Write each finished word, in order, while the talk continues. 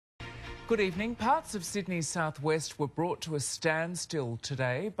Good evening. Parts of Sydney's southwest were brought to a standstill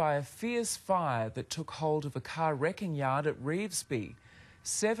today by a fierce fire that took hold of a car wrecking yard at Revesby.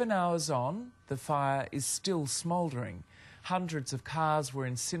 7 hours on, the fire is still smouldering. Hundreds of cars were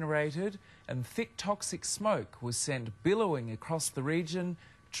incinerated and thick toxic smoke was sent billowing across the region,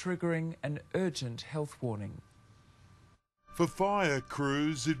 triggering an urgent health warning. For fire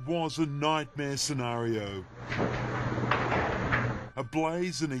crews, it was a nightmare scenario. A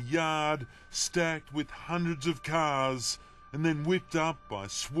blaze in a yard stacked with hundreds of cars and then whipped up by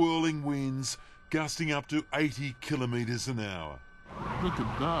swirling winds gusting up to 80 kilometres an hour. Look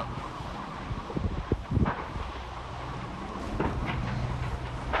at that.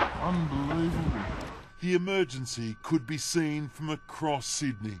 Unbelievable. The emergency could be seen from across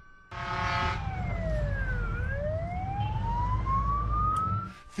Sydney.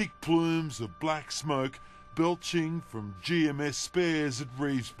 Thick plumes of black smoke belching from GMS spares at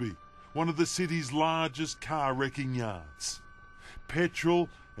Revesby, one of the city's largest car wrecking yards. Petrol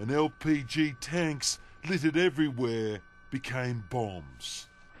and LPG tanks littered everywhere became bombs.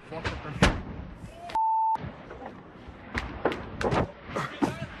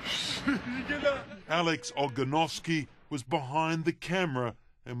 Alex Oganowski was behind the camera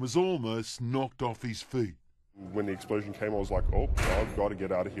and was almost knocked off his feet. When the explosion came, I was like, oh, I've got to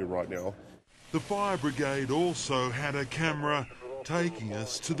get out of here right now. The fire brigade also had a camera taking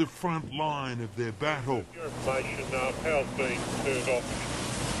us to the front line of their battle. Your information, power's been turned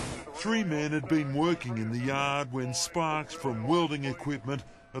off. 3 men had been working in the yard when sparks from welding equipment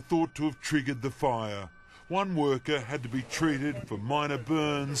are thought to have triggered the fire. One worker had to be treated for minor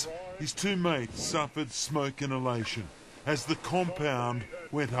burns. His 2 mates suffered smoke inhalation as the compound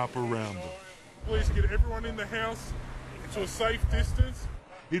went up around them. Please get everyone in the house to a safe distance.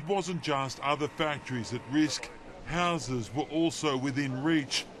 It wasn't just other factories at risk. Houses were also within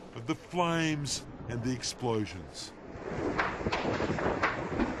reach of the flames and the explosions.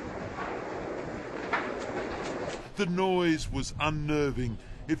 The noise was unnerving.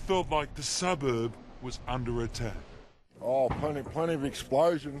 It felt like the suburb was under attack. Oh, plenty of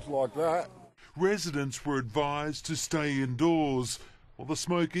explosions like that. Residents were advised to stay indoors, while the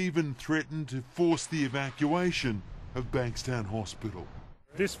smoke even threatened to force the evacuation of Bankstown Hospital.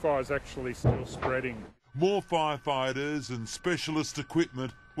 This fire's actually still spreading. More firefighters and specialist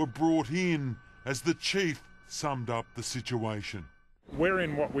equipment were brought in as the chief summed up the situation. We're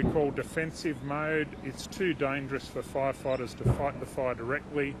in what we call defensive mode. It's too dangerous for firefighters to fight the fire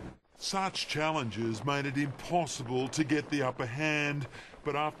directly. Such challenges made it impossible to get the upper hand,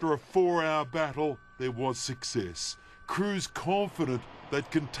 but after a 4-hour battle, there was success. Crews confident they'd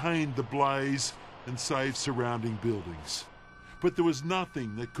contained the blaze and saved surrounding buildings. But there was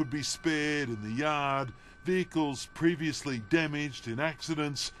nothing that could be spared in the yard. Vehicles previously damaged in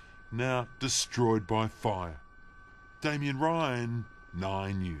accidents, now destroyed by fire. Damien Ryan,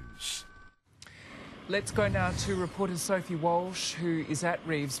 9 News. Let's go now to reporter Sophie Walsh, who is at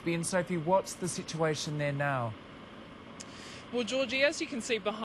Revesby. And Sophie, what's the situation there now? Well, Georgie, as you can see behind